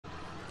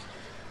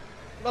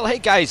Well, hey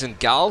guys and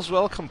gals,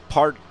 welcome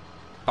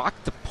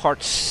back to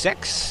part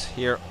 6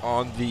 here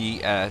on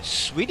the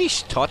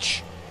Swedish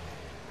Touch.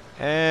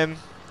 Um,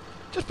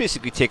 just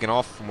basically taking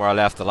off from where I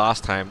left the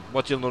last time.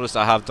 What you'll notice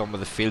I have done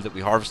with the field that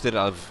we harvested,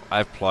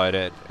 I've ploughed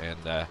it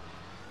and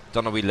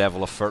done a wee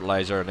level of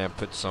fertilizer and then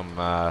put some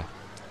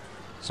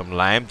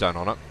lime down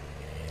on it.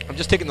 I'm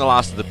just taking the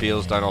last of the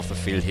bales down off the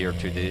field here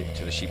to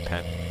the sheep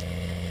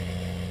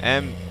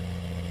pen.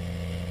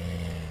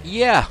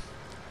 Yeah,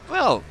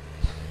 well,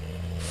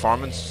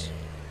 farming's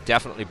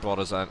definitely brought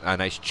us a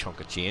nice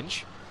chunk of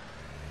change.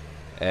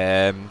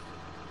 We'll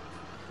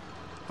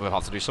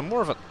have to do some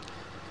more of it.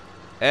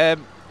 As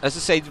I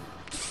say,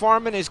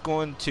 farming is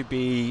going to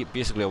be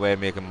basically a way of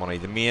making money.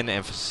 The main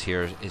emphasis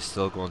here is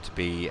still going to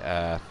be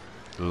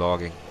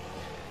logging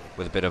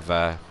with a bit of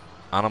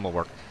animal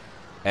work.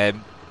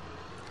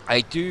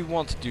 I do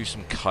want to do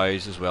some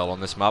cows as well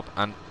on this map,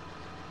 and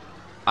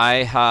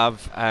I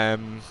have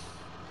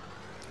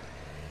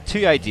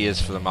two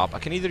ideas for the map. I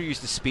can either use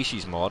the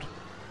species mod,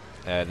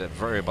 the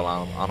variable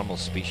animal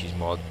species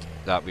mod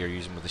that we are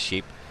using with the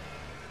sheep,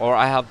 or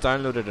I have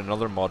downloaded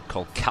another mod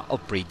called cattle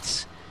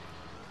breeds,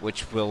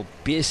 which will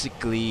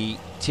basically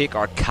take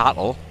our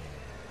cattle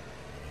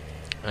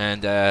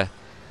and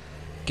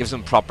gives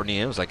them proper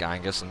names like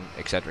Angus and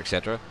etc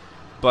etc,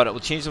 but it will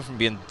change them from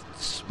being,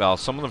 well,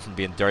 some of them from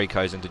being dairy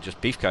cows into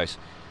just beef cows,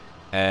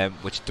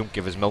 which don't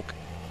give us milk.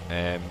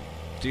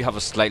 Do have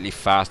a slightly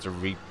faster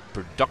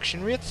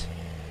reproduction rate,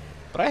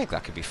 but I think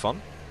that could be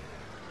fun.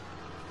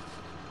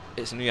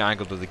 It's a new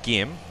angle to the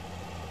game.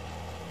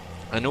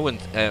 I know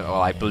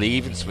well, I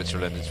believe in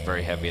Switzerland it's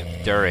very heavy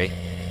in dairy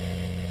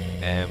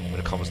when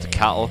it comes to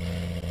cattle.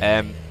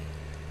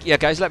 Yeah,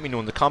 guys, let me know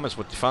in the comments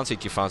what you fancy.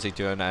 Do you fancy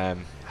doing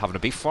having a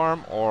beef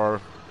farm or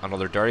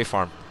another dairy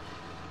farm?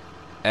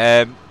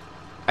 I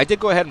did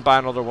go ahead and buy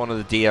another one of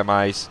the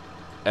DMIs.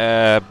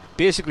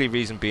 Basically,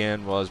 reason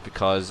being was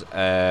because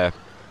I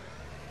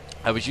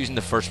was using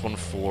the first one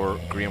for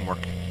grain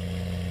work.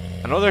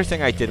 Another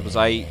thing I did was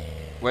I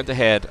went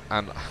ahead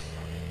and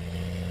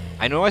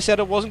I know I said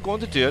I wasn't going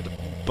to do it,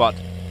 but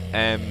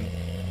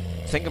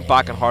thinking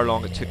back on how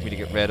long it took me to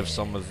get rid of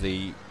some of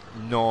the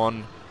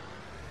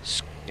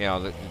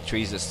the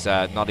trees that's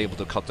not able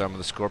to cut down with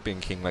the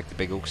Scorpion King, like the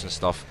big oaks and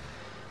stuff,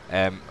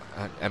 and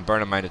bear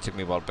in mind it took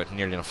me about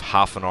nearly enough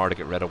half an hour to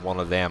get rid of one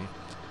of them.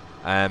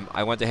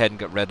 I went ahead and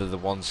got rid of the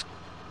ones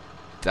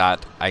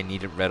that I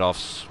needed rid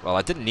of. Well,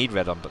 I didn't need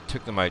rid of them, but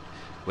took them out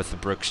with the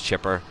Brooks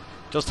chipper.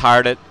 Just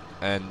hired it,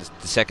 and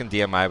the second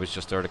DMI was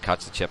just there to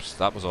catch the chips.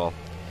 That was all.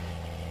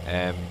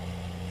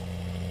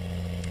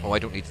 Oh, I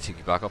don't need to take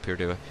you back up here,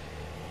 do I?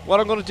 What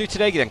I'm going to do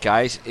today then,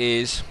 guys,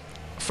 is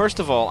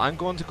first of all I'm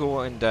going to go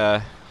and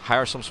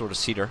hire some sort of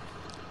seeder,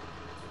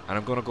 and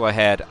I'm going to go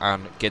ahead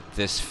and get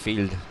this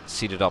field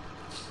seeded up.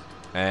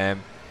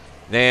 Then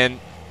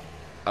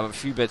I have a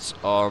few bits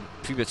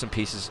and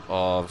pieces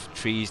of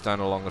trees down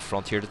along the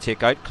front here to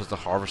take out because the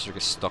harvester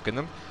gets stuck in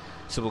them.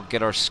 So we'll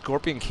get our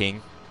Scorpion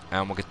King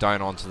and we'll get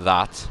down onto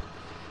that.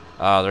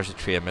 There's a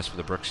tree I missed with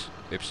the brooks.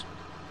 Oops.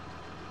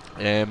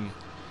 If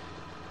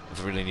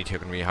I really need to, I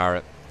can rehire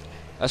it.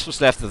 That's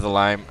what's left of the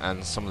lime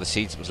and some of the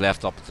seeds that was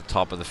left up at the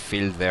top of the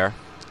field there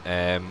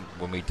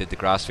when we did the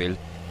grass field.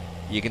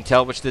 You can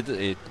tell which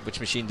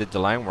machine did the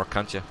lime work,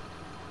 can't you?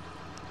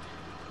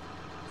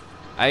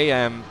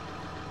 I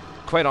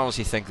quite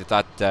honestly think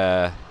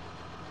that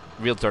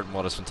real dirt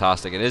mod is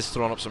fantastic. It is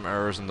throwing up some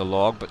errors in the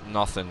log, but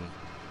nothing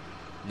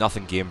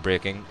game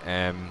breaking.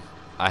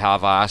 I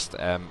have asked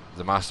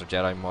the Master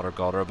Jedi modder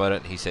Godder about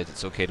it, and he said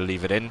it's okay to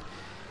leave it in.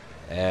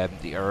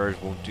 The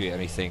errors won't do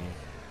anything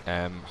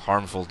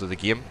harmful to the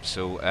game,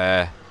 so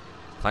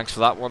thanks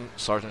for that one,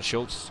 Sergeant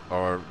Schultz,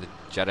 or the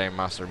Jedi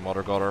Master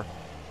modder Godder.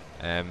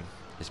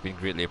 It's been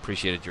greatly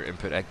appreciated, your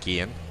input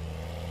again.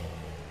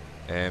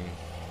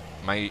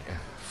 My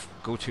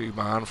go-to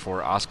man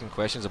for asking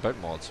questions about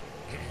mods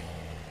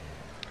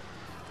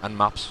and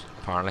maps,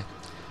 apparently,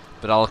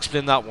 but I'll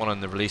explain that one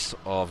on the release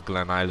of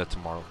Glen Isla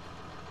tomorrow.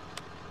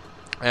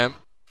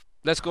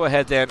 Let's go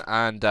ahead then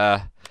and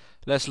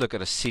let's look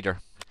at a seeder.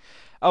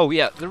 Oh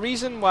yeah, the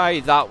reason why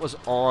that was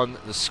on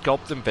the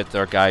sculpting bit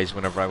there, guys,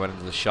 whenever I went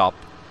into the shop,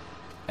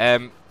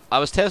 I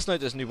was testing out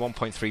this new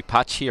 1.3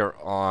 patch here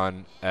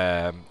on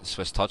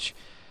SwissTouch,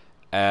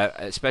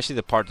 especially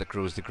the part that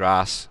grows the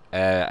grass.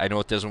 I know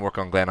it doesn't work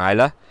on Glen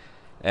Isla,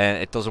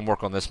 and it doesn't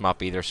work on this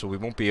map either, so we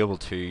won't be able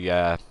to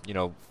you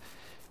know,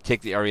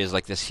 take the areas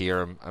like this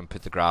here and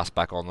put the grass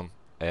back on them,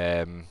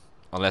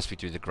 unless we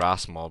do the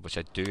grass mod, which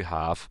I do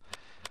have,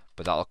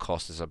 but that'll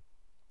cost us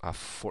a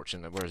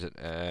fortune. Where is it?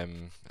 I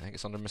think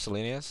it's under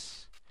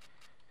miscellaneous.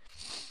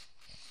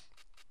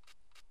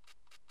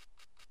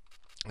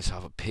 Let's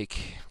have a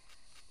peek.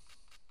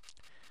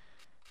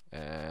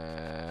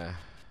 No,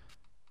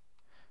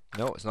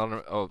 it's not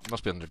under, oh, it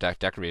must be under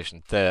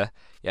decoration.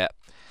 Yeah,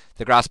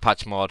 the grass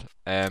patch mod.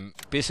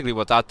 Basically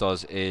what that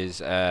does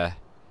is, if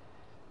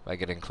I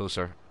get in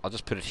closer, I'll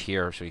just put it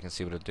here so you can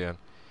see what I'm doing.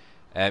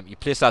 You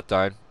place that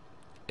down.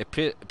 It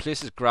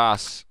places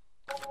grass.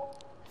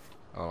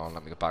 Hold on,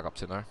 let me get back up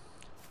to there.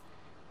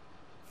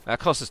 That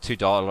costs us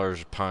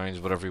 $2, pounds,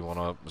 whatever you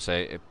want to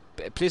say.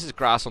 It places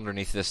grass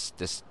underneath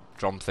this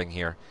drum thing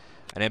here,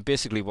 and then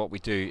basically what we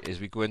do is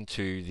we go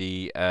into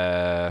the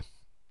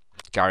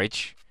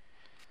garage,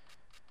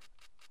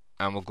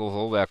 and we'll go the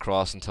whole way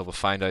across until we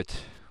find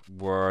out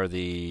where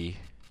there's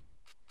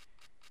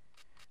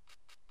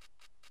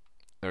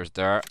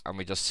there, and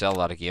we just sell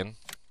that again,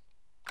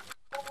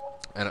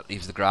 and it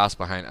leaves the grass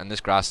behind. And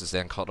this grass is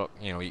then cut up.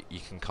 You know, you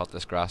can cut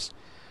this grass.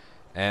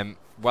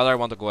 Whether I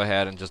want to go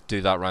ahead and just do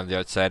that around the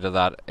outside of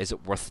that, is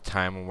it worth the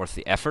time and worth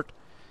the effort?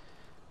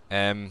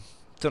 Don't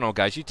know,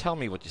 guys. You tell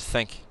me what you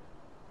think.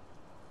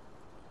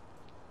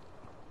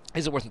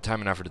 Is it worth the time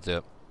and effort to do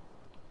it?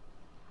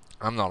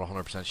 I'm not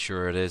 100%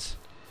 sure it is.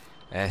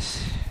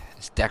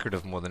 It's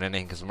decorative more than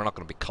anything, because we're not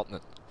going to be cutting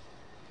it.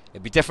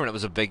 It'd be different if it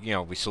was a big, you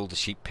know, we sold the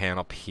sheep pen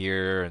up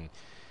here and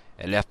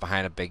it left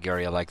behind a big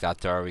area like that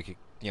there. We could,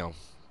 you know,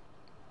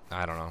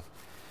 I don't know.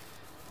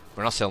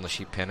 We're not selling the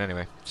sheep pen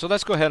anyway. So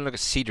let's go ahead and look at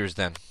cedars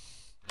then.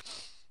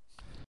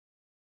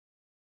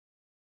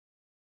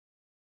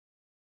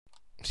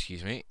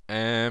 Excuse me.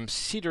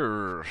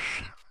 Cedar.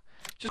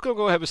 Just gonna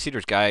go ahead with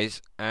cedars,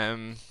 guys.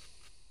 I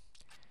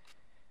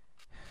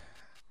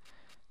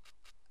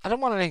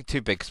don't want anything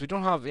too big, because we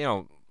don't have, you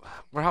know,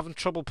 we're having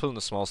trouble pulling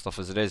the small stuff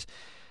as it is.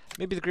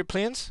 Maybe the Great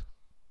Plains?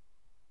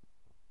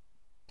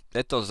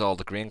 It does all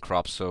the grain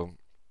crops, so,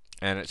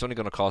 and it's only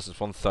going to cost us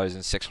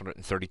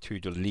 1,632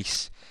 to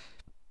lease.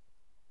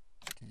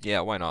 Yeah,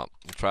 why not?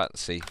 We'll try it and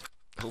see.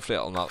 Hopefully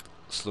it'll not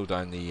slow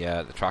down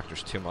the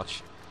tractors too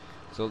much.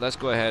 So let's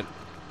go ahead.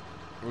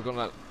 We're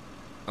gonna.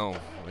 Oh,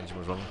 engine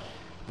was running.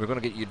 We're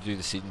gonna get you to do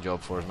the seeding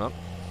job for us, man.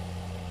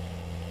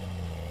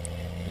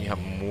 You have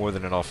more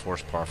than enough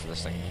horsepower for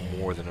this thing.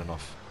 More than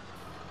enough.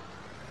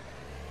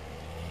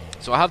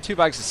 So I have 2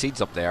 bags of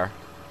seeds up there,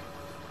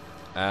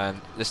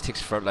 and this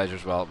takes fertilizer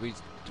as well. Do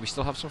we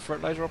still have some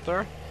fertilizer up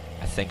there?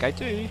 I think I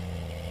do.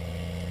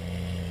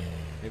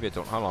 Maybe I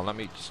don't. Hold on, let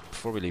me just,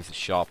 before we leave the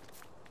shop.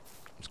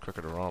 It's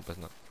quicker to run up,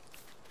 isn't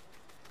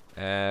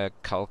it?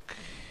 Calc,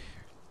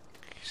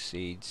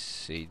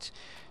 seeds.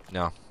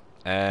 No.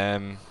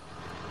 We'll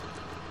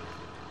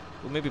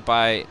maybe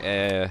buy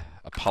a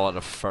pallet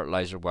of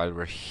fertilizer while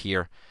we're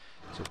here.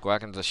 So go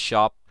back into the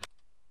shop.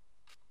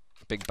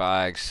 Big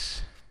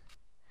bags.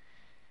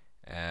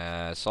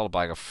 Solid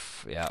bag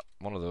of, yeah,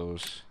 one of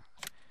those.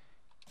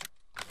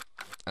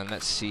 And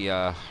let's see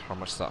how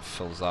much that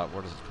fills that.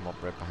 Where does it come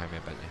up? Right behind me,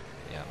 I bet you.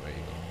 Yeah, there you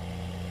go.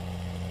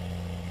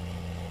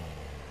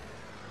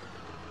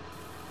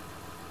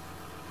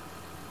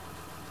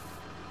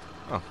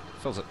 Oh,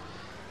 fills it.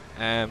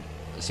 The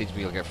seeds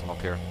we'll get from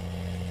up here.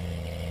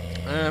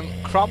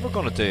 Crop we're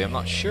gonna do, I'm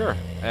not sure.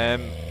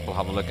 We'll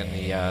have a look in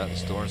the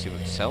store and see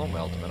what's selling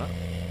well at the minute.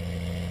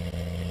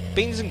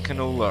 Beans and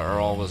canola are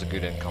always a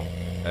good income.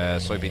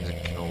 Soybeans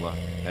and canola.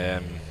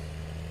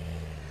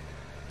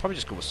 Probably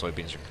just go with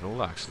soybeans and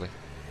canola, actually.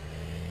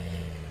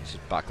 Let's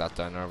just back that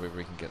down there where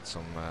we can get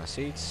some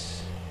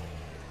seeds.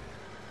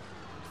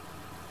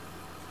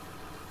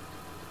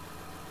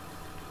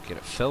 Get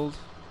it filled.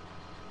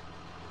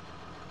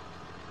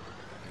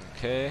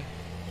 Okay.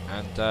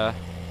 And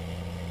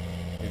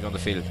moving on the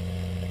field.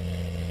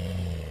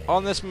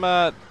 On this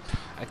map,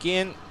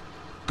 again,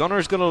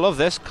 Gunner's gonna love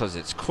this because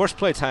it's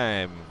courseplay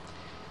time.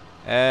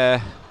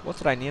 What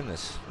did I name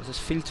this? Was this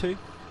field 2?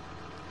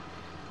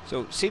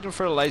 So seed and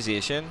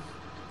fertilization,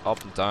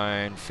 up and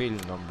down,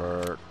 field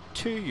number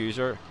 2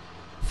 user,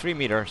 3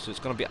 meter, so it's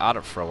gonna be at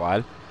it for a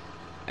while.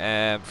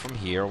 From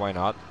here, why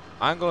not?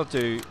 I'm gonna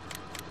do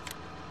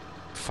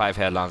 5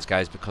 headlands,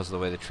 guys, because of the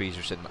way the trees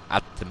are sitting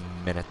at the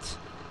minute.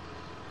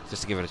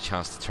 Just to give it a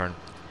chance to turn.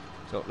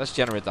 So let's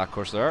generate that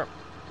course there.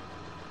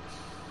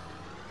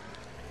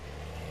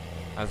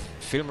 I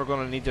feel we're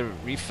going to need to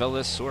refill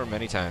this sewer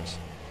many times.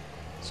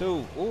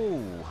 So,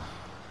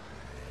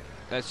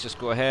 let's just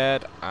go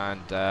ahead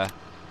and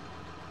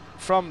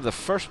from the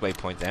first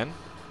waypoint then,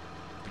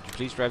 would you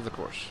please drive the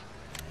course?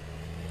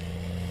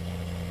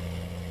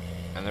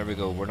 And there we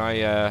go. We're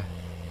now.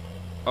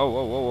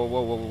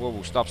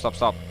 Whoa!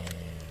 Stop!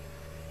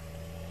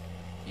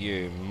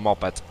 You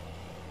muppet!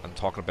 I'm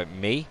talking about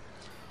me.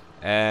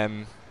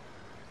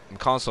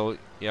 McConsole,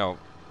 you know,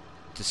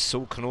 to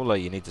sow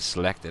canola, you need to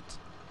select it.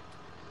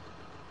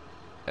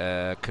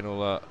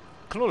 Canola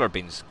or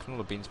beans?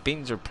 Canola beans.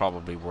 Beans are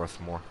probably worth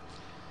more.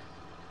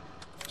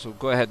 So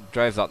go ahead and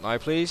drive that now,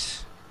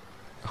 please.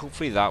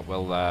 Hopefully that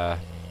will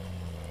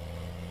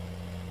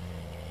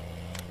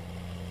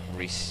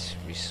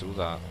resow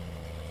that.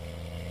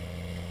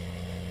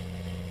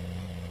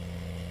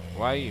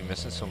 Why are you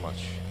missing so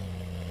much?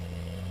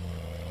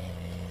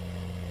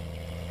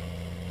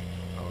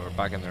 Oh, we're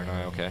back in there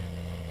now, okay.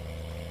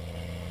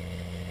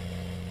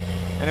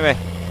 Anyway,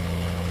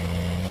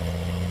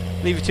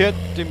 leave it to it,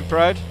 do me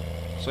proud.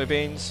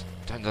 Soybeans,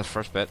 down to the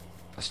first bit.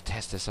 Let's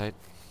test this out.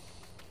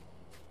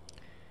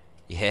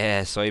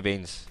 Yeah,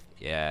 soybeans.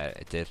 Yeah,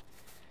 it did.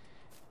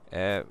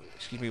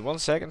 Excuse me 1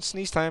 second,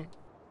 sneeze time.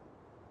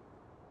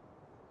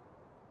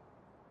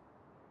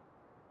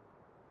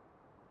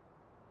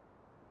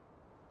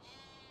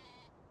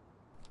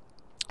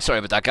 Sorry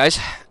about that, guys.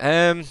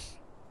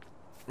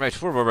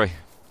 Right, where were we?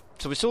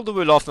 So we sold the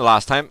wool off the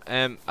last time.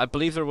 I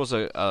believe there was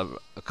a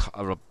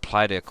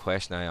reply to a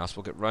question I asked.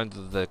 We'll get round to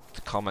the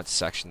comments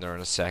section there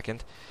in a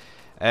second.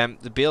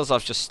 The bales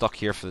I've just stuck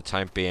here for the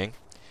time being.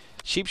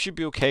 Sheep should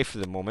be okay for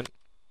the moment.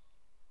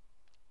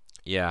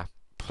 Yeah,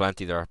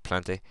 plenty there,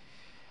 plenty.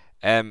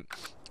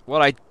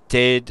 What I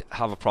did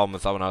have a problem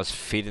with that when I was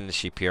feeding the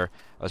sheep here,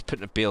 I was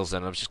putting the bales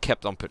in. I was just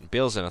kept on putting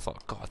bales in. I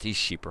thought, God, these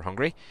sheep are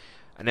hungry.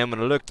 And then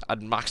when I looked, I'd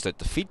maxed out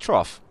the feed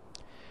trough.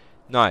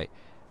 Now,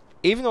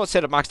 even though it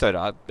said it maxed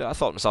out, I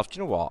thought to myself, do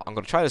you know what? I'm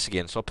going to try this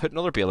again. So I put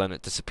another bale in.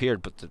 It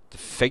disappeared, but the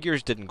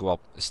figures didn't go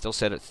up. It still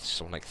said it's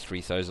something like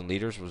 3,000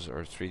 litres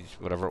or 3,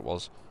 whatever it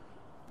was.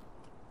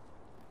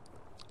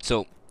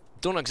 So,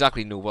 don't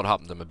exactly know what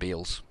happened to my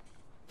bales.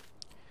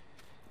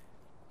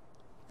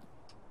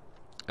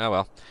 Oh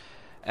well.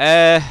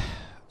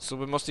 So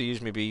we must have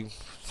used maybe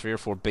 3 or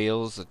 4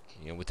 bales that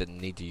we didn't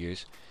need to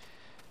use.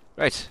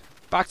 Right,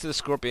 back to the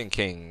Scorpion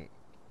King.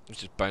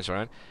 Let's just bounce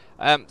around.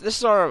 This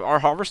is our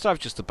harvester. I've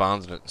just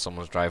abandoned it in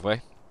someone's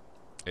driveway.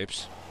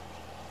 Oops.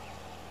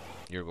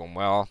 You're going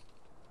well.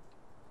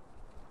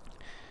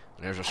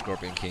 And there's our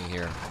Scorpion King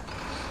here.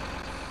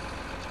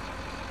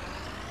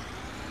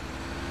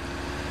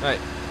 Right.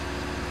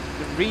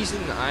 The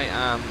reason I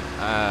am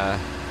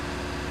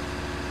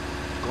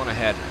going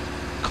ahead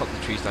and cutting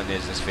the trees down the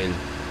edge of this field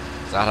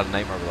is I had a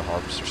nightmare with the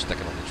harvester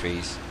sticking on the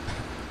trees.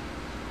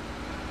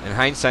 In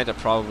hindsight, I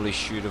probably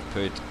should have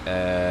put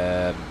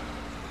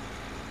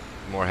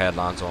more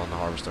headlands on the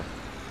harvester.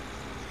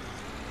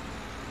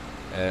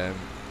 Yeah.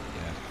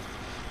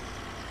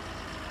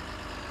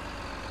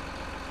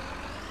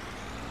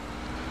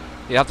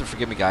 You have to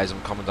forgive me, guys.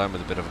 I'm coming down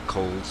with a bit of a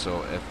cold,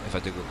 so if I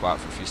do go quiet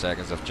for a few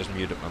seconds, I've just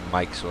muted my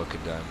mic so I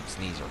could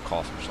sneeze or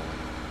cough or something.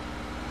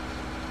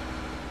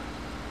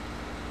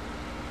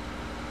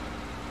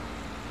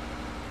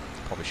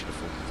 Probably should have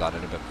folded that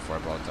in a bit before I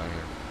brought it down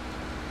here.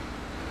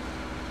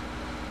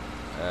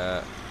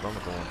 Where am I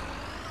going?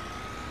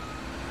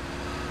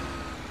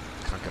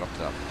 Can't get up to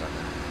that down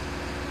there.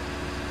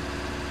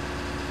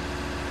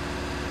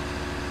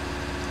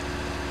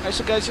 Alright,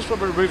 so guys, just while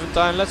we're moving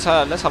down, let's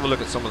have a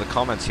look at some of the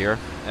comments here.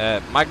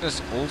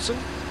 Magnus Olsen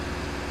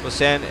was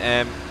saying,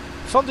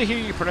 fun to hear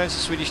you pronounce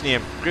the Swedish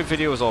name. Great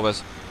video as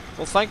always.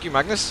 Well, thank you,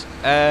 Magnus.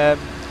 I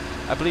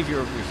believe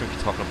you're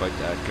talking about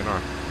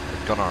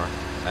Gunnar.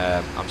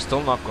 I'm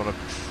still not going to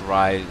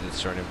try the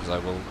surname because I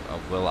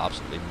will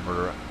absolutely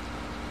murder it.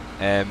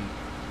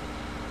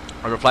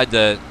 I replied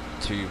to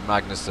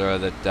Magnus there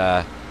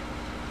that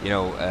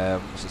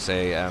what's it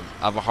say? I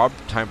have a hard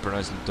time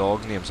pronouncing the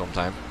dog name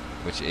sometime,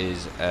 which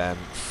is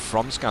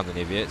from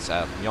Scandinavia. It's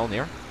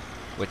Mjolnir,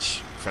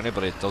 which for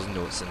anybody that doesn't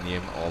know, it's the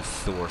name of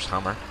Thor's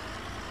hammer.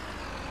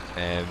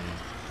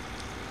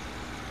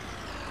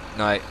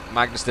 Now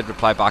Magnus did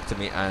reply back to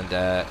me,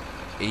 and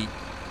he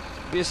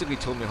basically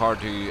told me how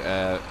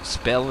to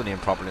spell the name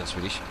properly in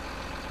Swedish.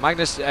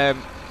 Magnus,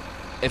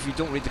 if you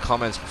don't read the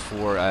comments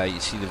before you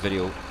see the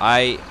video,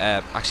 I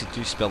actually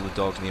do spell the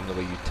dog's name the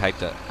way you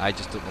typed it. I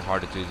just don't know how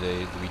to do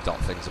the wee dot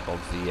things above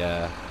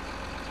the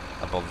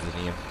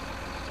name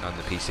on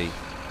the PC.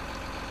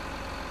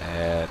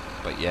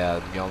 But yeah,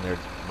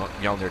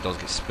 Mjolnir does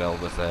get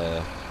spelled with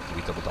the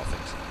wee double dot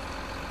things.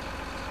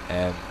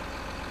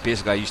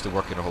 Basically, I used to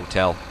work in a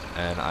hotel,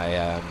 and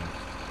I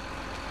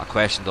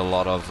questioned a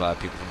lot of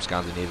people from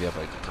Scandinavia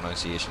about the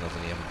pronunciation of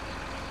the name,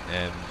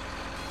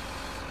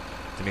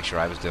 to make sure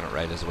I was doing it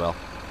right as well.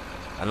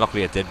 And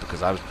luckily I did,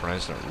 because I was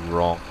pronouncing it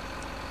wrong.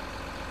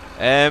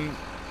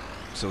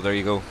 So there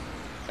you go.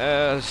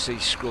 Let's see,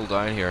 scroll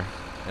down here.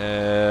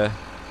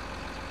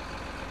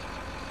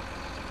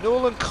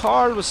 Nolan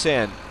Carl was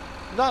saying,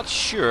 not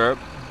sure,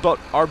 but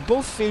are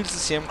both fields the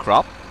same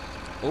crop?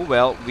 Oh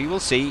well, we will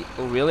see.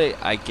 Oh really?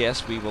 I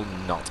guess we will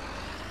not.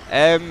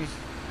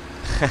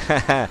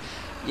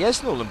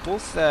 Yes, Nolan,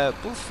 both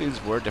fields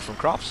were different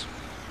crops.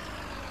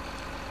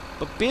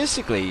 But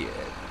basically,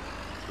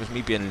 with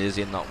me being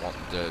lazy and not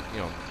wanting to,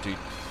 do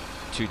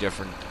two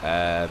different,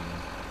 I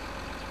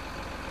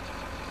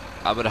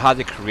would have had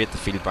to create the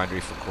field boundary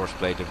for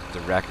Courseplay to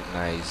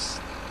recognise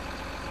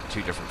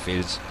two different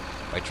fields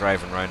by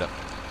driving around it.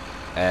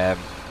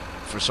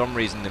 For some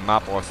reason, the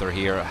map author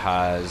here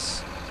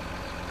has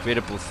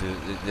created both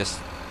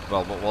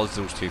what was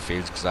those two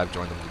fields, because I've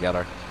joined them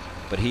together.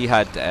 But he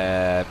had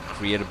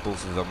created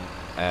both of them,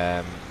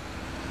 I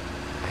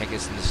think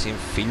it's in the same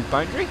field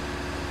boundary.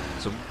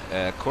 So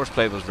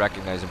Courseplay was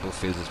recognising both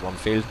fields as one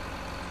field.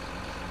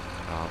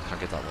 Oh, can't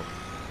get that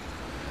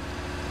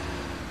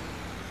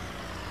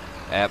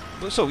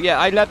one. So yeah,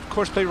 I let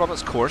Courseplay run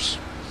its course.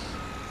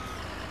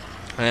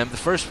 The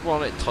first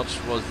one it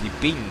touched was the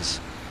beans.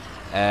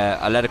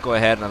 I let it go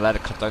ahead and I let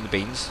it cut down the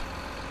beans.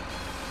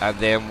 And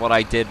then what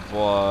I did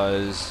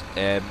was,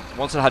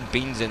 once it had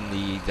beans in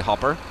the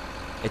hopper,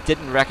 it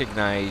didn't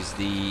recognise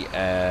the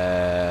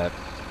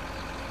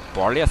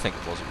barley, I think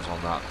it was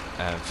on that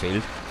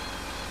field.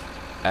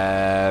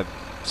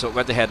 So it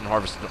went ahead and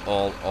harvested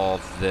all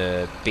of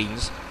the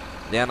beans.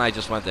 Then I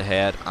just went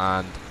ahead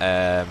and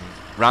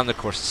ran the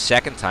course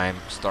second time,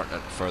 starting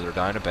it further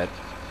down a bit,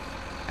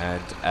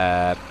 and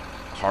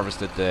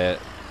harvested the,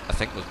 I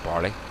think it was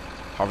barley.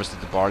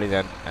 Harvested the barley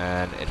then,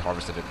 and it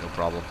harvested it no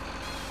problem.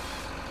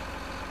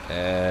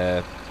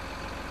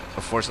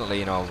 Unfortunately,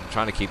 you know, I'm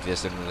trying to keep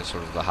this in the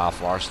sort of the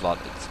half-hour slot.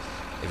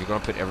 If you're going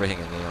to put everything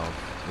in, you know,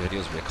 the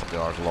videos will be a couple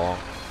of hours long.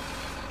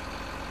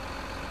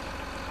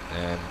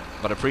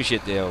 But I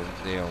appreciate you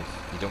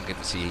don't get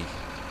to see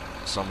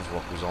some of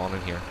what goes on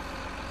in here.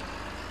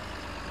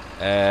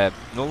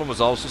 Nolan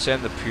was also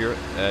saying the pure.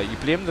 You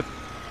blame the.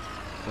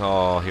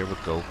 Oh, here we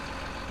go.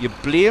 You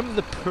blame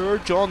the poor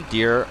John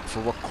Deere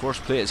for what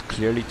Courseplay is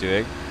clearly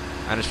doing,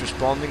 and it's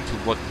responding to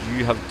what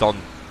you have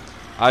done.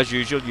 As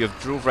usual, you have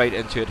drove right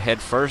into it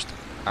head first,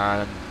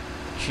 and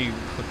you,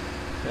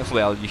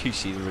 well, you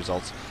see the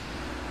results.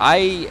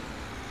 I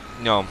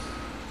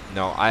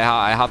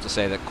have to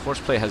say that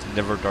Courseplay has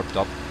never derped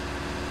up.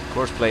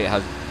 Courseplay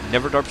has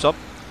never derped up.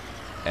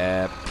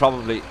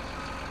 Probably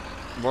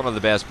one of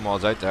the best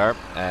mods out there.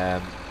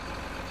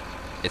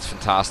 It's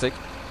fantastic.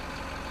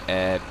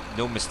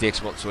 No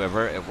mistakes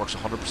whatsoever. It works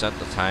 100% of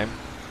the time.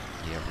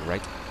 Yeah,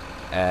 right.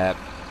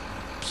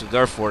 So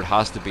therefore, it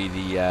has to be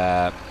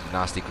the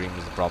nasty green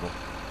was the problem.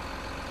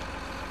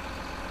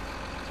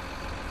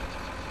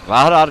 If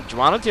I had added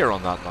Joanna Deere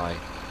on that now,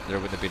 there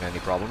wouldn't have been any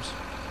problems.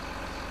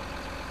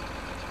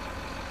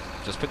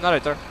 Just putting that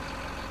out there.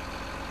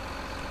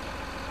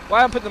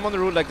 Why I'm putting them on the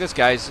road like this,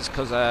 guys, is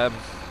because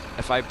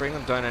if I bring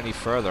them down any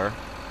further,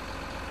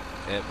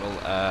 it will.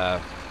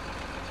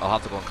 I'll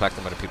have to go and collect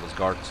them out of people's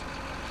gardens.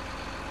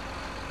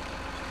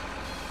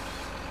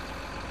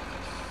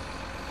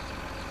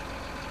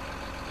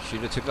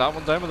 Should have took that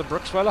one down with the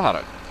brooks while I had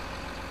it.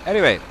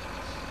 Anyway,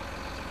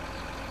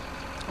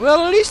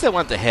 well, at least I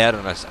went ahead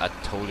and I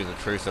told you the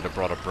truth that I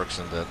brought up brooks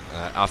and that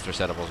after I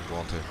said I wasn't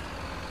going to.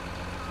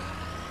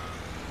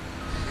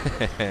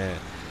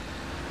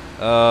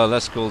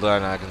 Let's scroll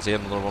down. I can see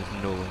another one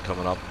from Nolan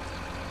coming up.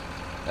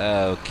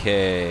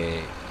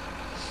 Okay.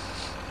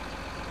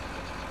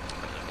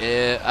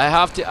 I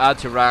have to add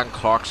to Ryan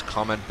Clark's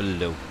comment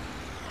below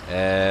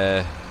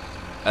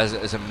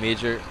as a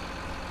major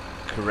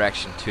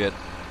correction to it.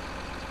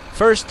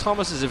 First,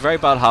 Thomas has a very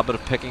bad habit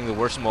of picking the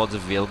worst mods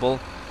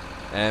available.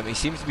 He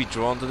seems to be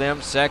drawn to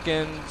them.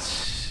 Second,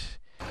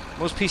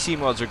 most PC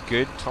mods are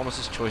good.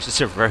 Thomas's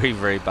choices are very,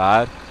 very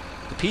bad.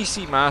 The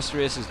PC Master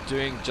Race is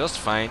doing just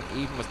fine,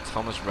 even with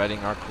Thomas riding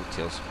our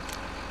coattails.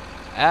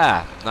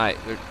 Now, I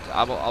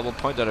will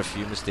point out a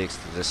few mistakes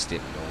to this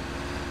statement.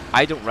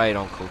 I don't ride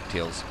on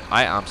coattails.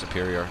 I am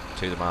superior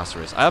to the Master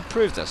Race. I have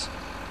proved this.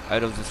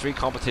 Out of the 3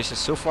 competitions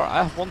so far,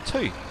 I have won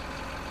 2.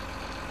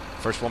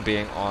 First one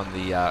being on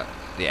the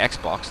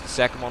Xbox, the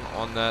second one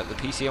on the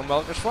PC on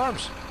Welker's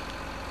Farms.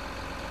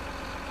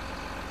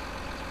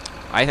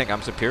 I think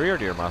I'm superior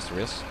to your Master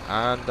Race,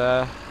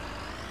 and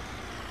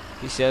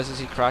he says as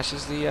he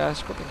crashes the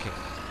Scorpion King.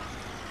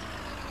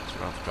 So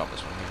we'll have to drop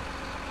this one here.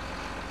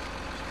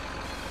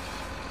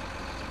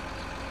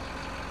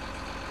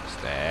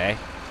 Stay.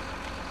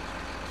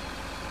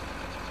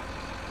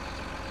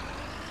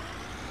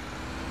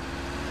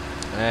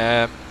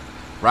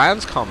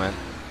 Ryan's comment.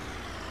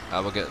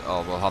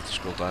 We'll have to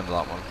scroll down to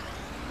that one.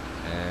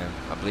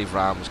 I believe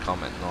Ryan was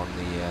commenting on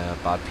the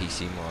bad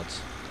PC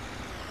mods.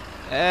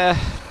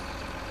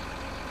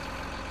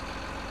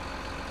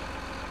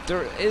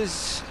 There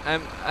is,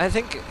 I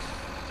think,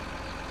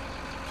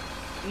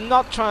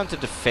 not trying to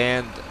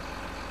defend,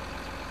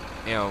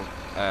 you know,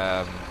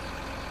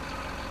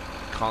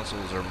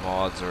 consoles or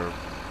mods or,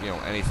 you know,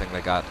 anything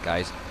like that,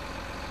 guys.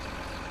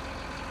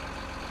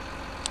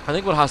 I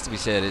think what has to be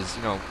said is,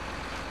 you know,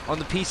 on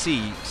the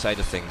PC side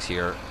of things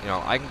here, you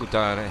know, I can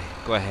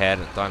go ahead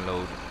and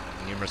download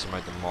a numerous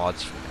amount of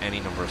mods from any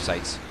number of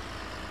sites.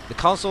 The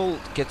console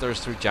get theirs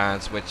through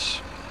Giants,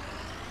 which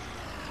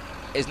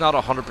is not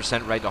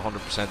 100% right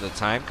 100% of the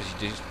time,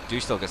 because you do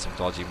still get some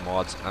dodgy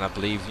mods, and I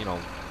believe, you know,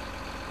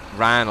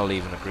 Ryan will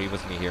even agree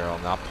with me here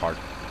on that part.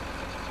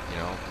 You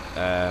know,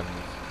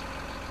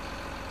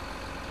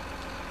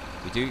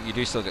 you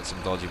do still get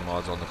some dodgy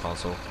mods on the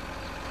console,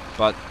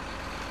 but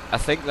I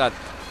think that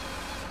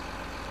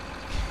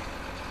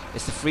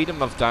it's the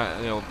freedom of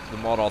the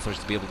mod authors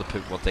to be able to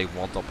put what they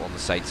want up on the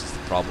sites is the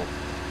problem.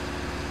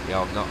 You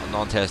know,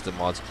 non-tested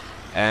mods,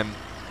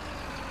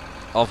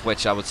 of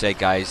which I would say,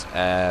 guys,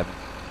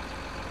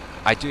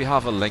 I do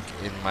have a link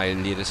in my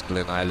latest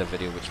Glen Isla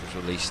video, which was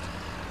released,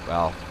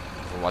 well,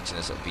 if we're watching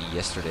this, it'll be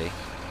yesterday,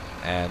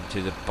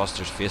 to the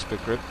Busters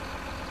Facebook group,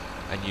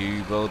 and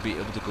you will be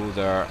able to go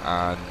there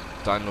and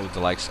download the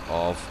likes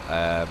of,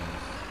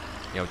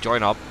 you know,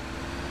 join up,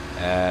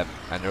 and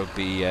there'll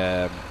be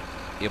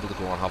able to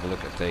go and have a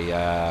look at the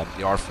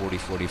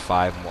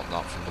R4045 and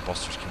whatnot from the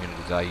Busters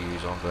community that I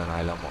use on Glen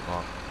Isla and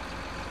whatnot.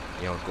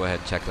 You know, go ahead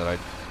and check that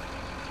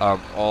out.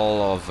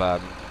 All of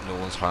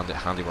Nolan's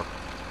handiwork.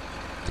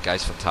 The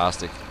guy's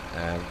fantastic,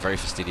 very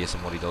fastidious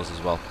in what he does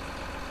as well.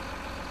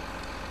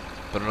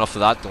 But enough of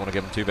that, don't want to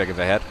give him too big of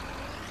a head.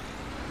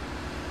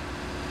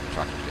 The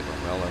tractor's getting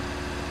on well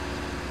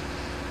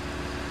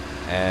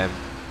there.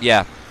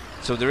 Yeah,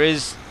 so there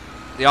is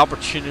the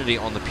opportunity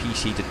on the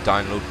PC to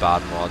download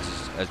bad mods,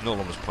 as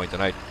Nolan was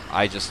pointing out,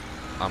 I just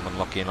am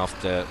unlucky enough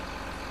to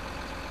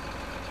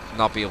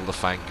not be able to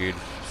find good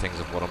things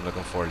of what I'm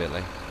looking for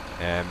lately.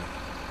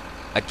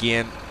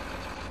 Again,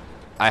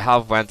 I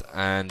have went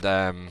and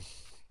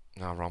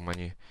no, wrong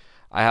menu.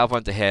 I have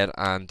went ahead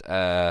and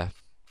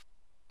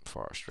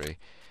forestry,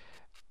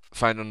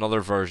 found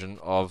another version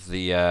of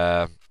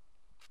the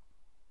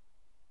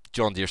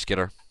John Deere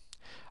skidder.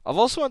 I've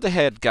also went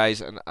ahead,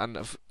 guys, and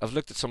I've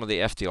looked at some of the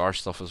FDR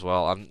stuff as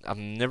well. I've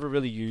never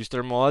really used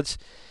their mods.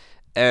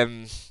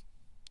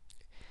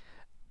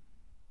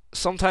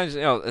 Sometimes,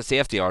 you know, it's the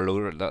FDR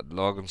loader,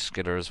 log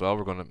skidder as well.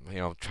 We're gonna, you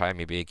know, try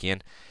maybe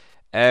again.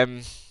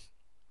 To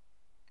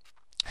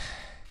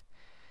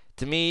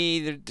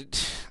me,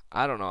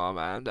 I don't know,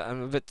 man.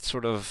 I'm a bit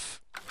sort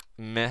of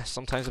meh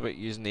sometimes about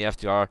using the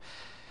FDR.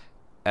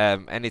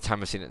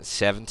 Anytime I've seen it in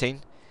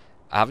 17.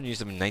 I haven't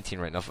used them in 19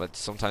 right now, but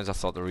sometimes I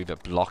thought they were a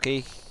bit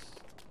blocky.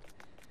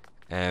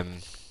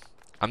 I'm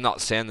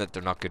not saying that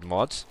they're not good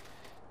mods.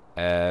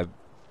 I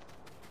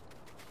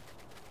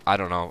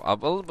don't know.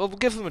 We'll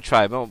give them a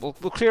try. We'll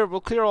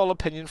clear all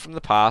opinion from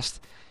the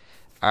past,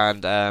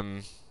 and where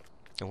am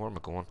I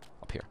going?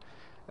 Up here.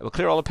 We'll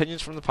clear all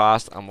opinions from the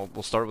past, and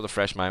we'll start with a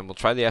fresh mind. We'll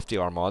try the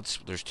FDR mods.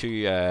 There's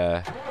two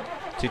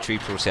tree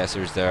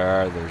processors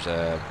there. There's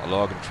a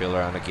log and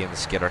trailer, and again the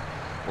skidder.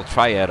 We'll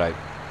try it out.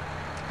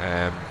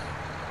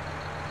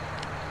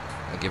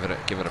 I'll give it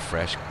a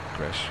fresh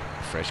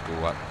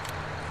go at.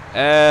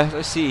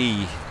 Let's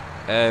see.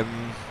 There's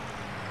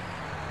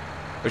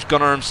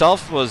Gunnar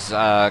himself was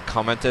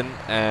commenting.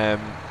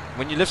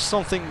 When you lift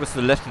something with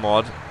the lift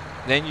mod,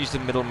 then use the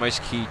middle mouse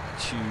key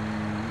to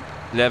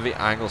levy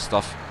angle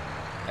stuff.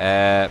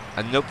 And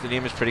nope, the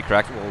name is pretty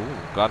correct. Oh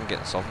God, I'm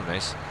getting something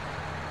nice.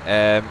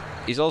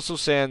 He's also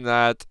saying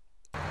that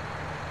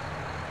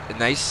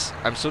nice.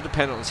 I'm so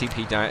dependent on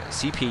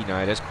CP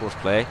nowadays. Course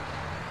play.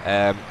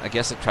 I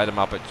guess I'll try to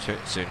map it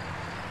soon.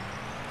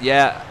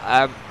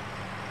 Yeah,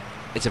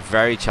 it's a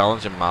very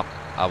challenging map.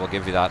 I will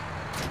give you that.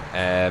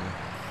 And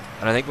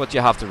I think what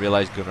you have to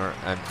realise, Gunnar,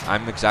 and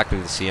I'm exactly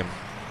the same,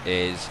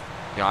 is,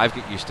 you know, I've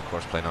got used to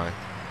course play now.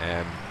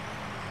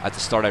 At the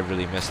start, I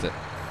really missed it.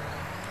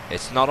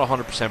 It's not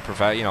 100%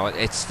 perfect. You know,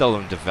 it's still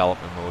in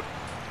development mode.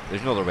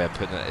 There's no other way of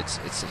putting it.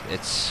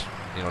 It's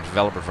you know,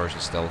 developer version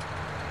still.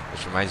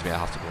 Which reminds me, I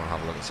have to go and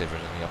have a look and see if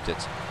there's any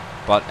updates.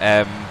 But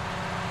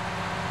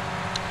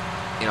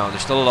you know,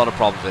 there's still a lot of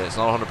problems with it. It's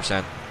not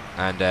 100%,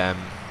 and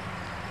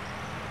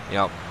you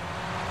know,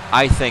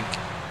 I think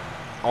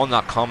on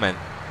that comment,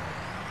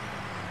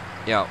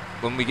 you know,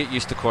 when we get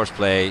used to course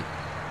play,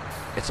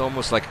 it's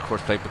almost like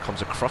course play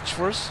becomes a crutch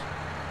for us.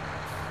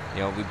 You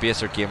know, we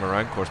base our game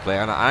around course play,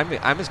 and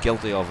I'm as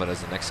guilty of it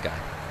as the next guy.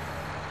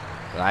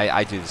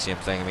 I do the same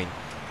thing. I mean,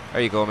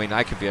 there you go. I mean,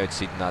 I could be out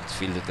seeding that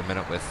field at the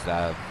minute with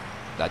that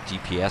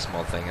GPS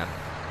mod thing, and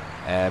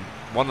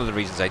one of the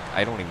reasons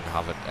I don't even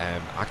have it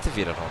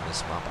activated on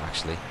this map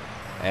actually.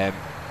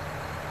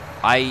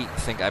 I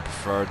think I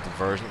preferred the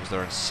version that was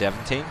there in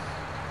 17.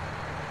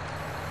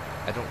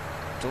 I don't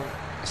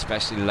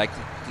especially like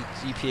the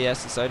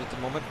GPS that's out at the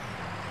moment.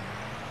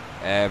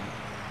 And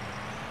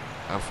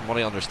from what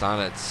I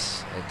understand,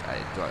 I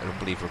don't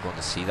believe we're going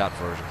to see that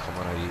version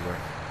coming out either,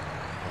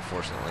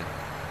 unfortunately.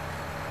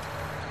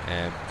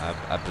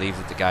 I believe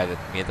that the guy that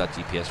made that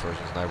GPS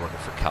version is now working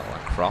for Cattle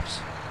and Crops.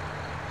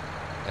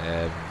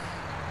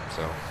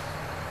 So,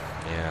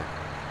 yeah.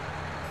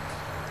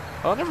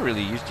 Well, I never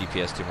really used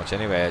GPS too much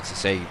anyway. It's to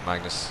say,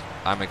 Magnus,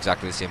 I'm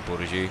exactly the same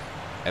boat as you.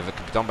 If it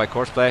could be done by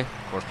course play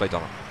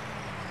done it.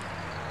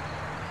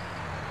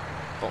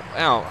 But, you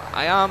know,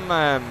 I am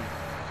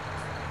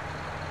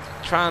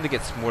trying to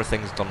get more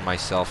things done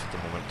myself at the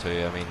moment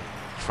too. I mean,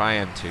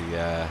 trying to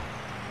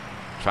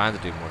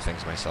do more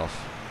things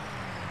myself.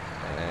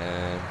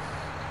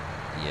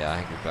 Yeah, I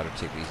think we better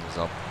take these ones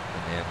up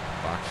and then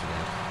back for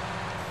them.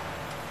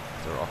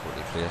 They're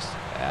awkwardly placed.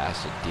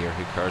 It's a deer.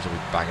 Who cares if we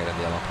bang it in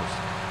the yellow post?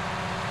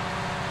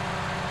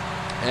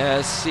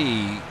 Let's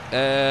see.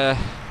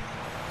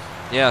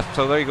 Yeah,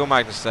 so there you go,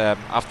 Magnus.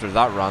 After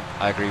that rant,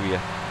 I agree with you.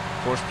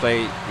 Course play,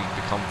 we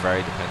become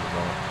very dependent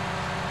on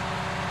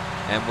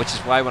it. Which is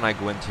why when I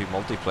go into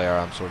multiplayer,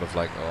 I'm sort of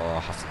like, oh, I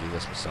have to do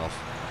this myself.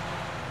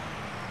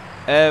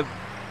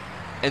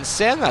 In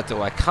saying that,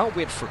 though, I can't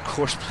wait for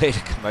course play to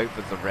come out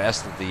with the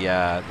rest of the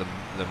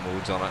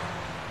modes on it,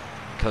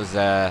 because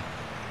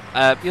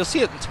you'll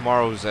see it in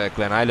tomorrow's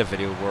Glen Isla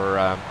video where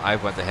I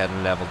went ahead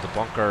and leveled the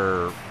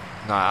bunker.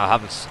 No, I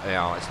haven't. You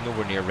know, it's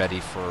nowhere near ready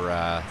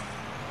for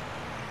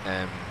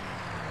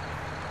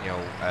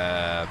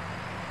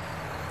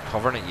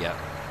covering it yet,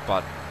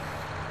 but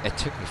it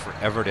took me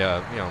forever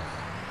to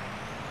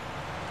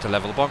to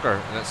level the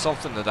bunker, and it's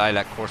something that I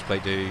let course play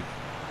do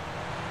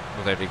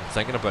without even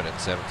thinking about it in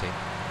 17.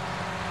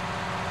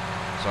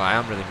 So I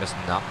am really missing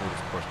that mode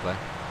of course play.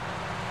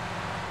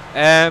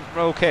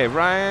 Okay,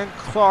 Ryan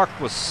Clark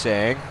was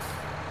saying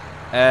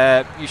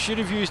you should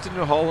have used the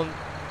New Holland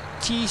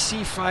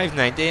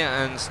TC590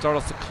 and start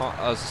off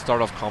as a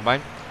start off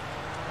combine.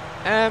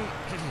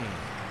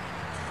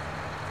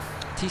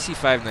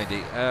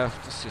 TC590.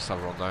 Let's just have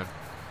a rundown.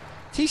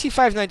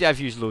 TC590 I've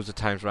used loads of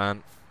times,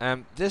 Ran.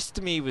 This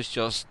to me was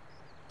just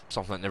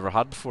something I never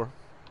had before.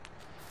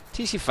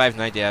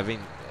 TC590. I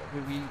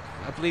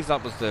believe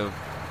that was the,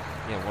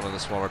 one of the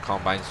smaller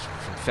combines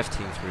from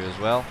 15 through as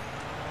well.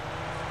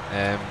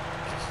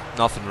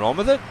 Nothing wrong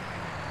with it.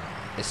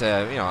 It's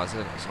a,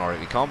 it's an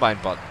alright combine,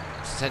 but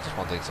I just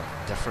wanted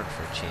something different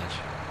for a change.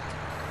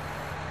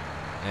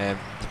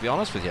 To be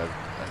honest with you,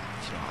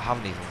 I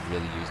haven't even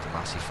really used the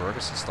Massey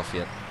Ferguson stuff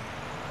yet,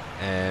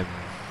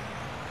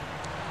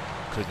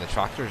 including the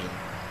tractors,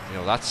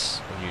 and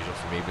that's unusual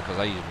for me because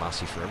I use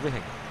Massey for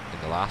everything in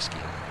the last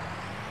game.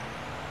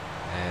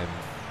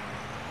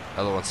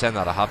 Although in saying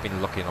that, I have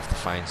been lucky enough to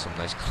find some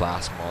nice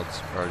class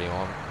mods early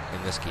on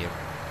in this game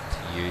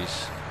to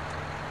use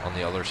on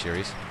the other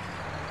series.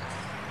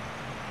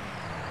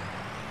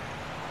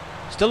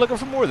 Still looking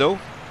for more though.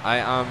 I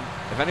am.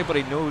 If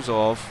anybody knows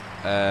of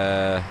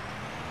a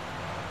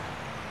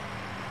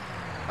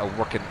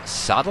working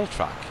saddle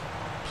track,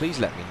 please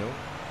let me know,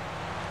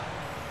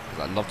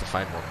 because I'd love to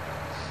find one.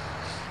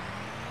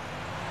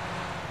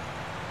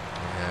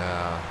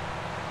 Yeah,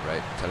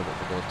 right. Tell you what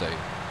we're going to do.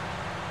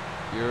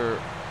 You're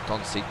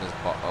done seating this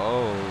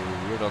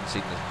you're done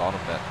seating this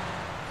bottom bit.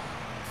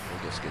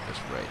 We'll just get this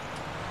right.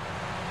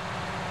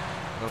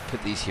 I'm going to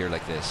put these here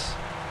like this.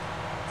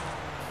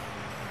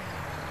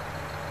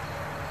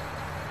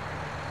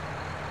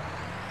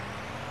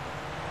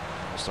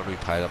 I'll start to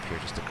pile up here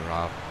just to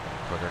grab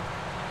quicker.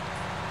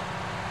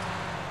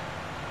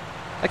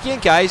 Again,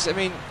 guys, I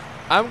mean,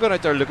 I'm going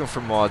out there looking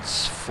for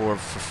mods for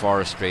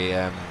forestry.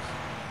 As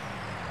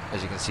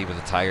you can see with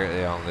the Tiger,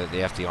 the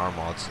FDR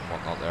mods and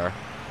whatnot there.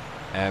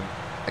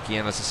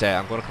 Again, as I say,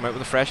 I'm going to come out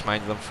with a fresh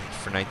mind of them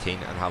for 19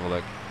 and have a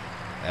look.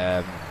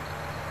 I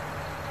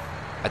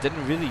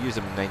didn't really use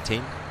them in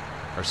 19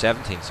 or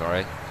 17.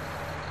 Sorry.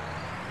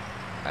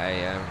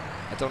 I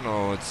don't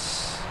know. It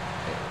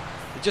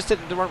just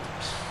didn't. They weren't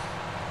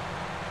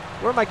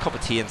my cup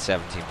of tea in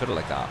 17. Put it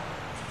like that.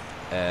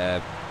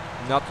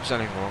 Not that there's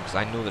anything wrong, because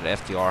I know that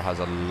FDR has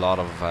a lot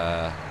of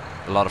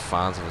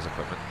fans of his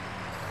equipment.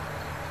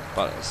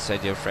 But as I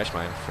said, fresh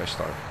mind, fresh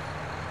start,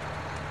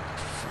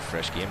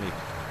 fresh game even.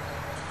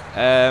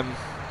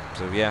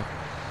 So yeah.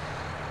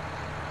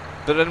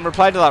 But in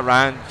reply to that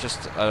round,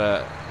 just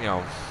going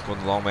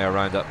the long way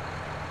around it.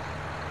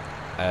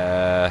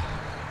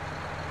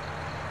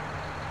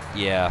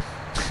 Yeah.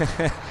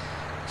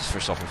 Just for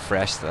something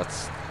fresh.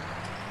 Let's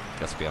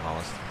be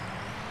honest.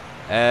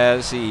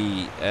 Let's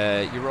see.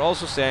 You were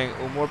also saying,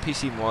 more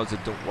PC mods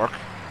that don't work.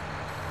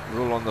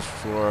 Roll on the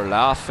floor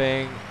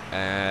laughing.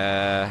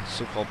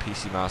 So-called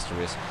PC Master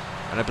Race,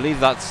 and I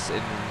believe that's in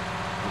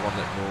the one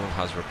that no one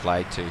has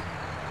replied to.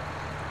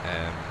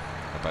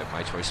 About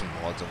my choice of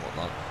mods and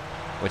whatnot,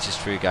 which is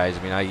true, guys.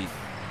 I mean, if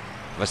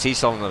I see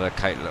something that I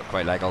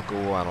quite like, I'll go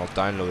and I'll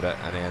download it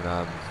and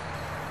then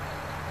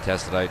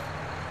test it out.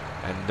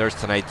 And there's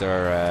tonight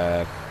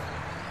there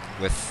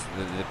with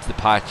the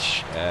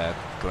patch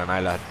Glen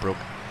Isla had broke,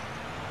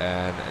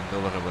 and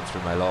Nolan had went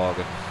through my log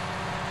and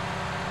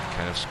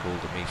kind of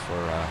scolded me for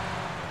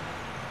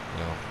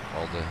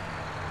all the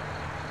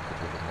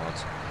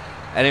mods.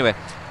 Anyway,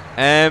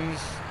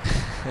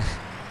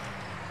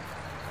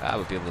 I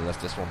would be able to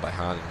lift this one by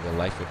hand in real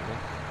life, wouldn't we?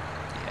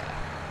 Yeah.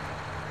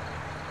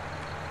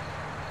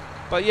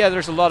 But yeah,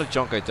 there's a lot of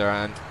junk out there,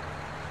 and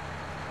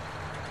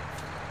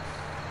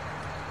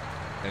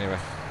anyway,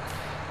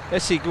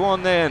 let's see. Go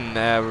on then.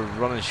 We're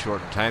running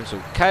short on time.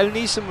 So Kyle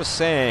Neeson was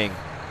saying,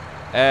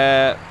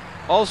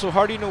 also,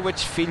 how do you know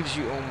which fields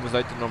you own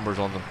without the numbers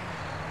on them?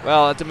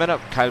 Well, at the minute,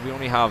 Kyle, we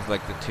only have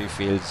like the 2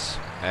 fields,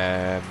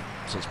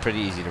 so it's pretty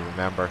easy to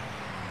remember.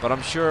 But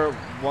I'm sure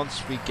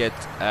once we get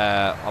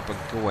up and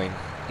going,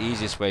 the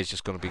easiest way is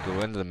just going to be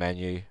go into the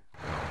menu,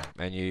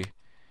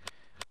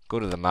 go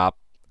to the map,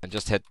 and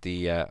just hit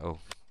the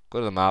go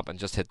to the map and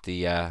just hit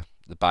the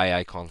buy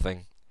icon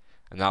thing,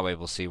 and that way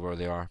we'll see where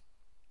they are.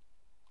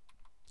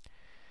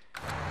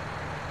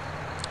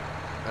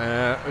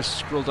 Let's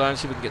scroll down and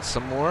see if we can get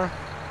some more.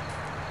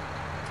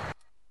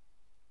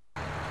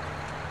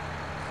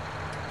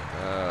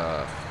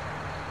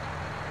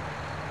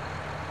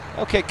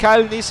 Okay,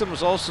 Kyle Neeson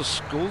was also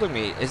scolding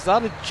me. Is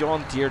that a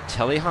John Deere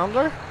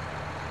telehandler?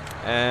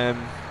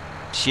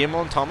 Shame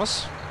on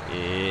Thomas,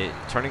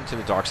 turning to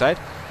the dark side.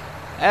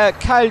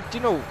 Kyle, do you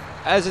know,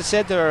 as I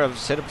said there, I've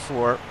said it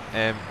before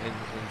in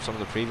some of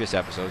the previous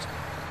episodes,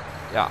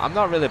 yeah, I'm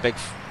not really a big,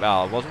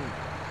 I wasn't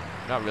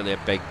not really a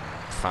big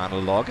fan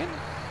of logging.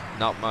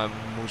 Not my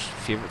most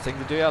favourite thing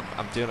to do.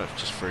 I'm doing it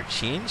just for a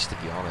change, to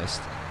be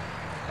honest.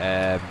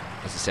 As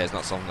I say, it's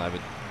not something I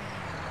would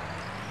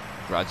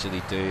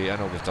gradually do. I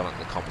know we've done it in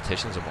the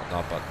competitions and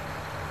whatnot, but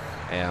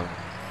I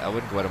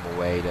wouldn't go out of my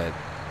way to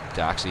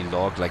actually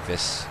log like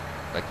this,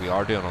 like we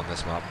are doing on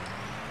this map.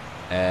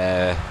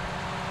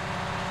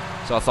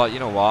 So I thought, you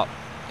know what,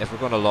 if we're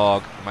going to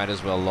log, might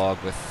as well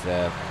log with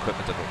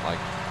equipment I don't like.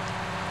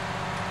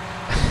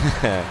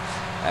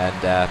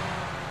 And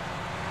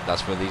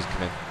that's where these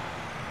come in.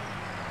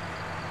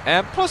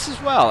 And plus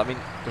as well, I mean,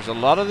 there's a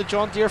lot of the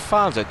John Deere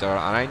fans out there, and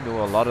I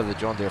know a lot of the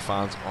John Deere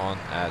fans on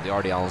the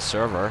RDL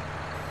server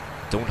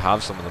don't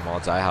have some of the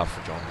mods I have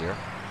for John Deere.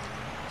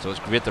 So it's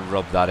great to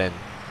rub that in.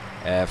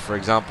 For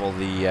example,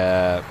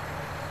 the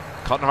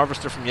cotton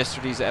harvester from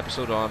yesterday's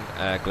episode on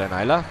Glen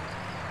Isla.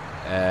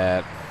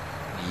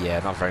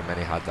 Yeah, not very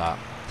many had that.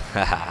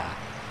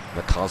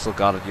 McConsole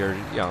got it, your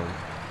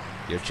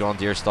John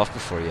Deere stuff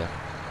before you.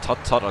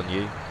 Tut tut on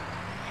you.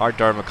 Hard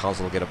darn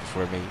McConsole will get it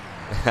before me.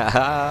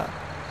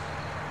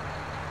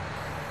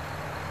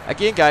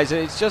 Again, guys,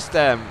 it's just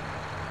I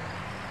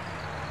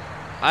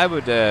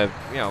would as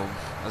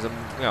a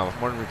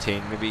morning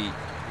routine, maybe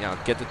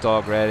get the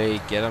dog ready,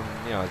 get him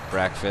his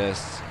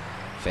breakfast,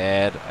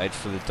 fed, out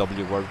for the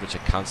W word, which I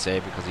can't say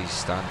because he's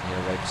standing here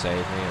right beside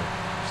me or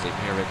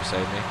sleeping here right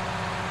beside me,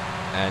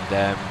 and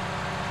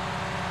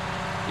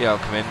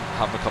come in,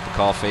 have a cup of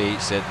coffee,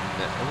 sit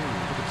and oh,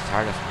 look at the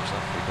tire lifting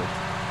yourself, pretty cool.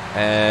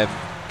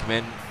 Come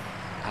in,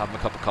 have a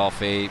cup of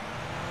coffee,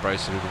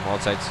 browse through the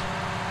mod sites.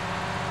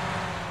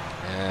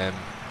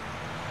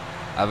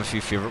 I have a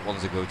few favourite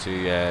ones to go to.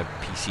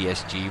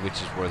 PCSG,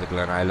 which is where the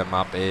Glen Island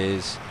map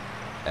is.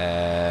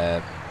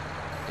 I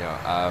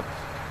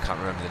can't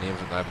remember the name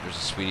of it now, but there's a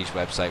Swedish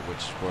website which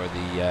is where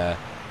the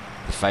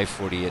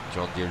 548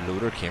 John Deere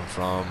loader came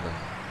from,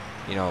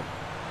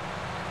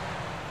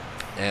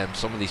 and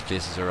some of these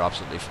places are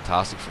absolutely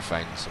fantastic for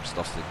finding some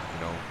stuff that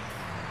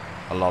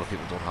a lot of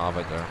people don't have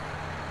out there.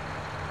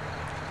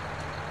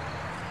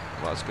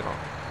 What's going on?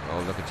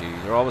 Oh, look at you!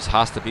 There always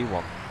has to be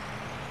one.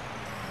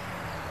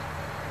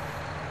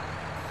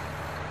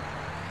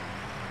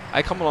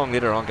 I come along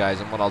later on,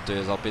 guys, and what I'll do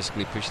is I'll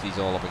basically push these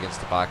all up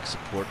against the back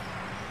support.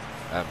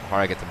 How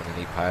I get them in a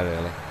neat pile,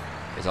 really,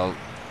 is I'll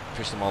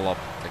push them all up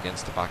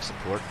against the back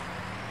support,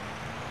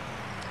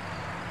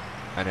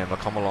 and then I'll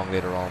come along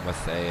later on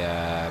with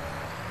the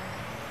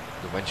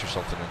winch or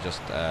something and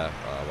just well,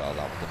 that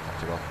one didn't come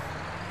too well.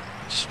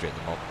 Just straighten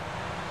them up.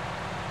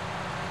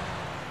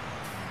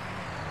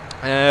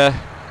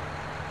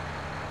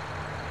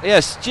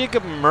 Yes,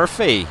 Jacob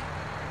Murphy.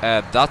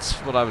 That's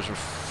what I was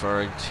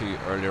referring to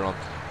earlier on.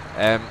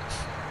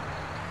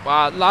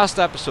 Well, last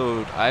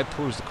episode I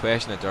posed a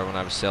question out there when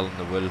I was selling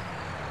the wool.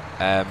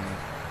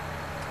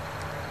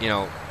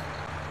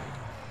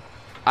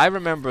 I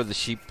remember the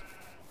sheep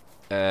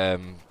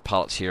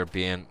pallets here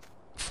being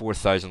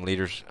 4,000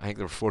 litres. I think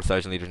there were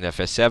 4,000 litres in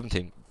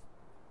FS17.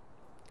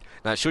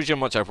 Now it shows you how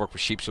much I've worked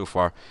with sheep so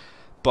far.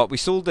 But we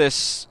sold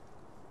this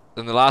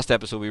in the last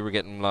episode. We were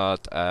getting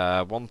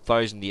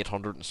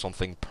 1,800 and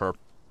something per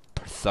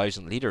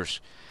 1,000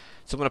 litres.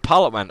 So when a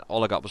pallet went,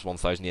 all I got was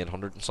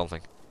 1,800 and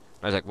something.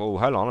 I was like, whoa,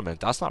 hold on a minute,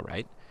 that's not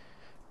right.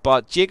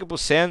 But Jacob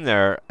was saying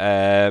there,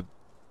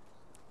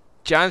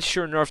 Jan's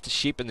sure nerfed the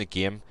sheep in the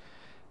game.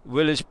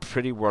 Wool is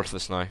pretty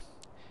worthless now.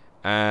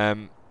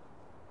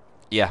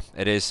 Yeah,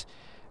 it is.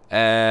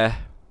 Who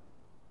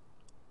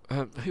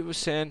was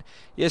saying?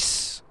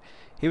 Yes,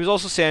 he was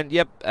also saying,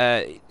 yep,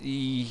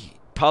 the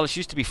pallets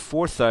used to be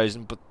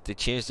 4,000, but they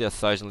changed to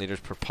 1,000 litres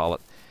per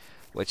pallet.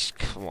 Which,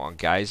 come on,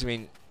 guys, I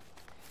mean,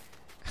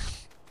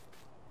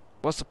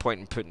 what's the point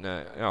in putting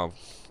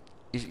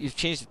you've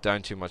changed it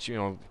down too much.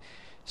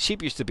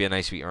 Sheep used to be a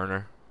nice wee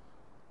earner.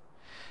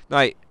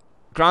 Now,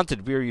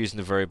 granted, we're using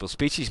the variable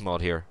species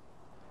mod here,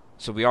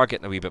 so we are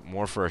getting a wee bit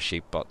more for our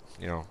sheep, but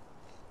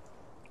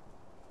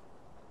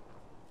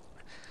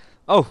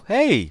oh,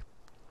 hey,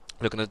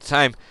 looking at the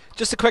time,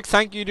 just a quick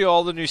thank you to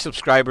all the new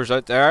subscribers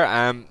out there.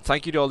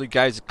 Thank you to all you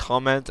guys that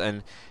comment,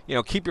 and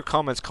keep your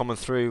comments coming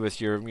through with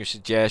your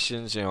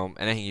suggestions.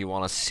 Anything you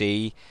want to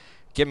see.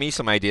 Give me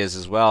some ideas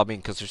as well. I mean,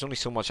 because there's only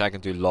so much I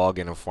can do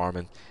logging and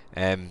farming.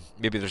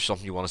 Maybe there's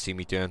something you want to see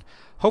me doing.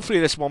 Hopefully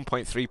this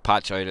 1.3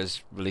 patch out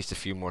has released a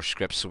few more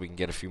scripts so we can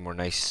get a few more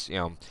nice,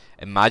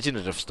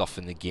 imaginative stuff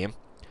in the game.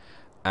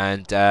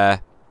 And yeah,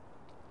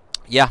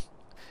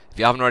 if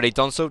you haven't already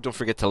done so, don't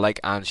forget to like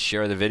and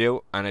share the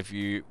video. And if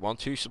you want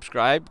to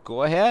subscribe,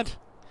 go ahead.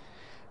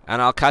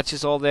 And I'll catch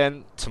us all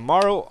then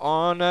tomorrow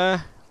on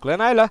Glen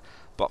Isla.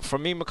 But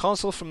from me,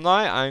 McConsole, from now,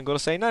 I'm going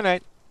to say night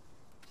night.